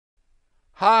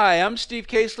Hi, I'm Steve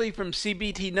Casely from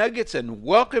CBT Nuggets, and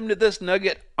welcome to this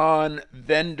nugget on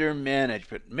vendor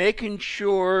management, making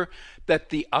sure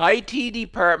that the IT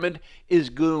department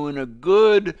is doing a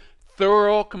good,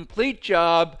 thorough, complete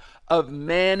job of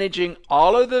managing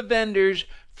all of the vendors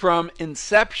from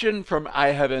inception, from I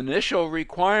have initial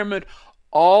requirement,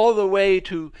 all the way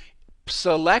to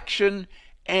selection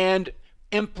and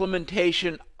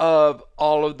implementation of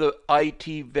all of the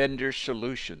IT vendor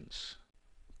solutions,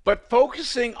 but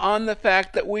focusing on the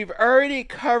fact that we've already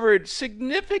covered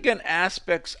significant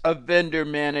aspects of vendor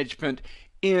management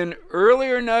in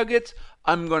earlier nuggets.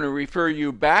 I'm going to refer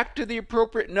you back to the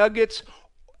appropriate nuggets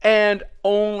and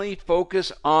only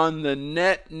focus on the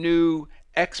net new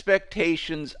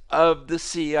expectations of the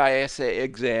CISA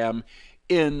exam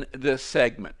in this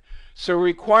segment. So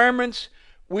requirements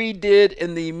we did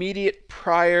in the immediate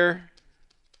prior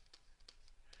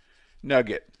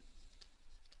nugget.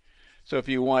 So if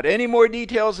you want any more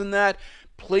details than that,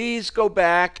 please go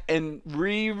back and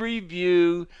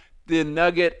re-review the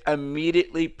nugget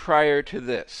immediately prior to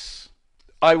this.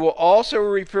 I will also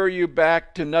refer you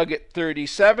back to nugget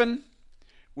 37,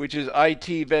 which is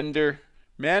IT vendor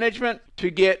management, to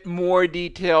get more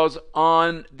details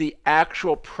on the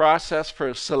actual process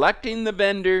for selecting the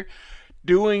vendor,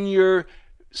 doing your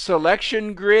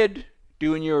selection grid,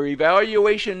 doing your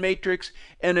evaluation matrix,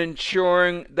 and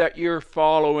ensuring that you're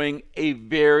following a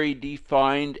very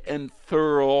defined and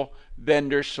thorough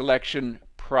vendor selection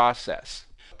process.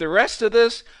 The rest of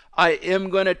this I am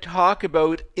going to talk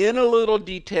about in a little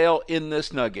detail in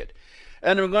this nugget.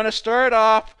 And I'm going to start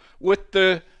off with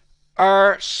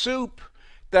our soup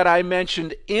that I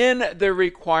mentioned in the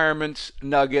requirements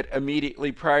nugget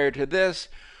immediately prior to this.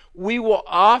 We will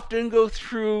often go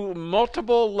through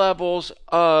multiple levels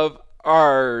of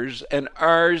R's, and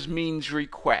R's means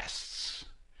requests,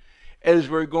 as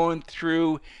we're going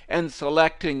through and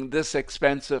selecting this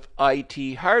expensive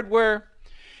IT hardware.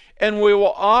 And we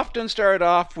will often start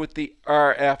off with the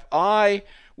RFI,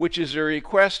 which is a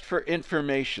request for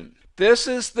information. This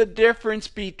is the difference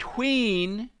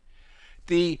between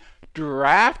the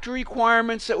draft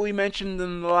requirements that we mentioned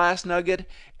in the last nugget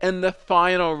and the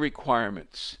final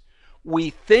requirements.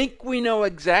 We think we know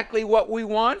exactly what we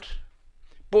want,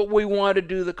 but we want to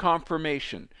do the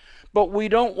confirmation. But we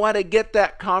don't want to get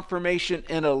that confirmation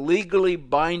in a legally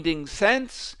binding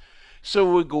sense, so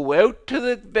we go out to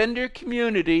the vendor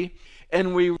community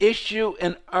and we issue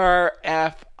an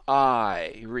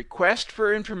RFI, request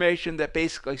for information, that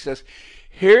basically says,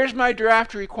 here's my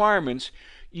draft requirements.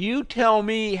 You tell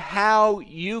me how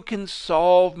you can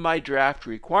solve my draft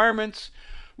requirements.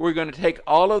 We're going to take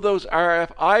all of those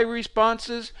RFI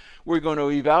responses. We're going to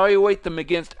evaluate them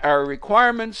against our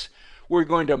requirements. We're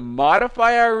going to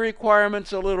modify our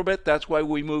requirements a little bit. That's why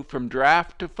we move from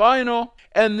draft to final.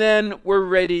 And then we're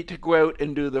ready to go out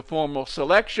and do the formal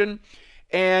selection.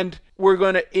 And we're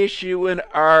going to issue an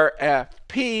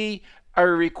RFP, a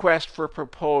request for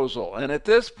proposal. And at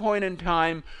this point in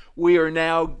time, we are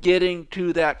now getting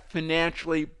to that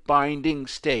financially binding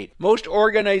state. Most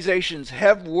organizations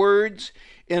have words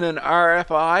in an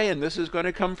RFI, and this is going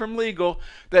to come from legal,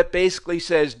 that basically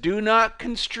says, do not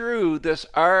construe this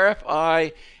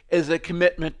RFI as a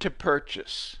commitment to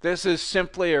purchase. This is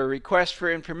simply a request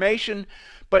for information,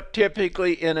 but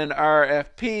typically in an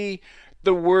RFP,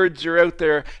 the words are out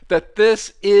there that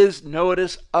this is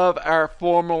notice of our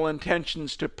formal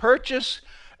intentions to purchase.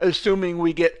 Assuming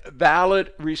we get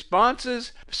valid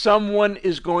responses, someone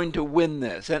is going to win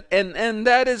this. And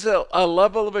that is a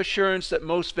level of assurance that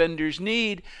most vendors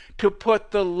need to put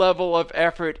the level of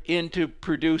effort into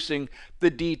producing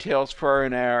the details for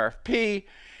an RFP.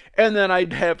 And then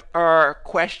I'd have our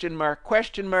question mark,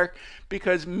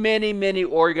 because many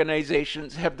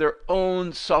organizations have their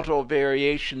own subtle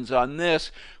variations on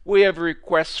this. We have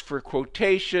requests for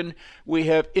quotation, we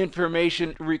have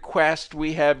information request,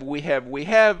 we have.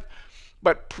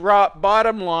 But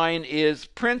bottom line is,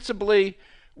 principally,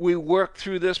 we work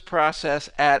through this process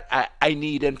at I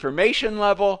need information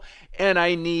level and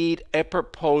I need a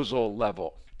proposal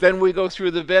level. Then we go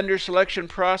through the vendor selection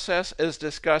process as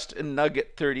discussed in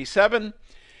nugget 37.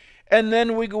 And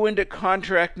then we go into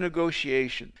contract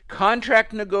negotiation.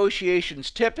 Contract negotiations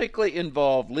typically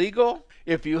involve legal.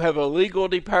 If you have a legal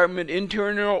department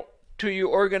internal to your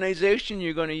organization,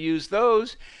 you're going to use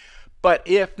those. But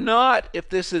if not, if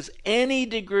this is any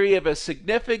degree of a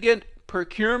significant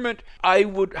procurement, I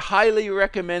would highly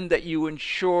recommend that you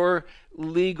ensure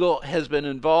legal has been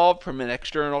involved from an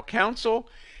external counsel.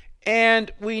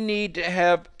 And we need to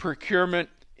have procurement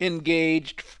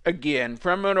engaged again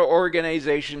from an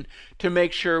organization to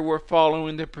make sure we're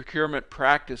following the procurement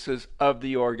practices of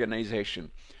the organization.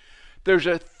 There's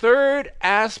a third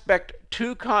aspect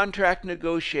to contract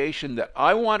negotiation that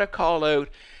I want to call out,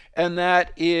 and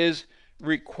that is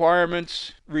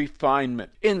requirements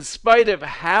refinement. In spite of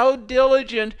how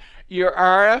diligent your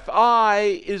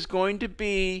RFI is going to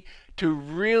be to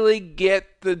really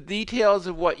get the details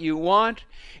of what you want,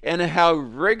 and how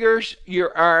rigorous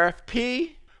your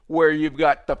RFP, where you've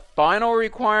got the final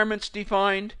requirements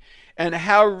defined, and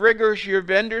how rigorous your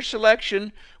vendor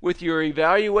selection with your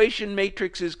evaluation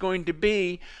matrix is going to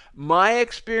be, my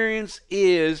experience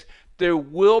is there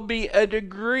will be a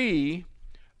degree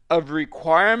of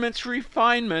requirements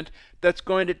refinement that's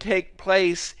going to take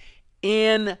place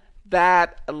in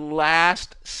that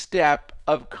last step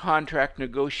of contract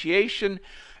negotiation,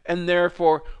 and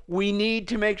therefore we need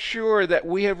to make sure that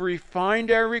we have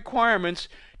refined our requirements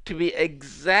to be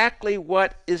exactly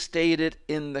what is stated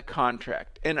in the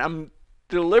contract. And I'm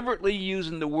deliberately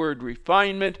using the word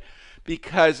refinement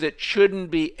because it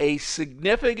shouldn't be a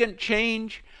significant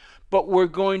change, but we're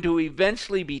going to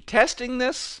eventually be testing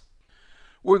this.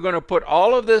 We're going to put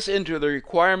all of this into the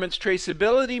requirements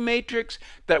traceability matrix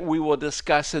that we will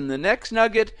discuss in the next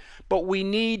nugget, but we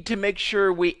need to make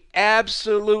sure we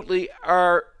absolutely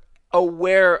are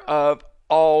aware of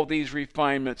all these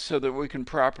refinements so that we can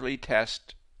properly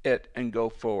test it and go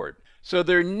forward. So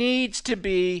there needs to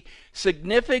be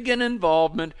significant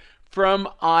involvement from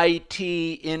IT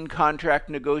in contract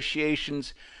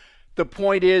negotiations. The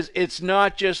point is, it's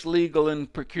not just legal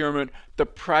and procurement. The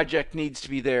project needs to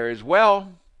be there as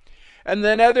well. And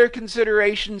then other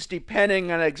considerations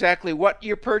depending on exactly what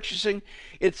you're purchasing.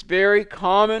 It's very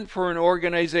common for an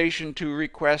organization to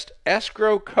request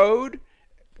escrow code,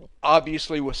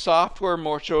 obviously with software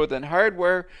more so than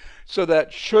hardware, so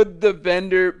that should the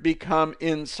vendor become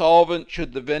insolvent,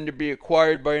 should the vendor be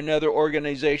acquired by another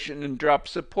organization and drop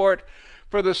support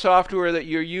for the software that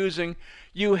you're using,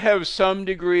 you have some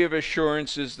degree of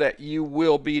assurances that you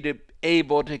will be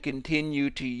able to continue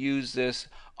to use this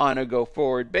on a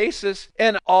go-forward basis.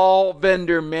 And all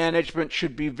vendor management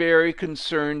should be very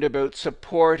concerned about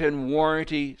support and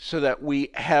warranty so that we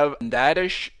have that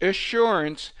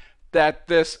assurance that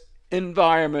this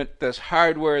environment, this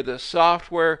hardware, this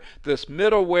software, this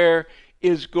middleware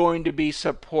is going to be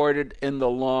supported in the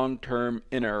long term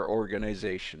in our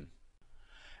organization.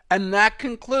 And that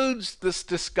concludes this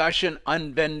discussion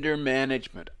on vendor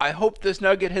management. I hope this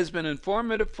nugget has been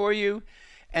informative for you,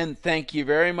 and thank you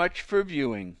very much for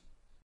viewing.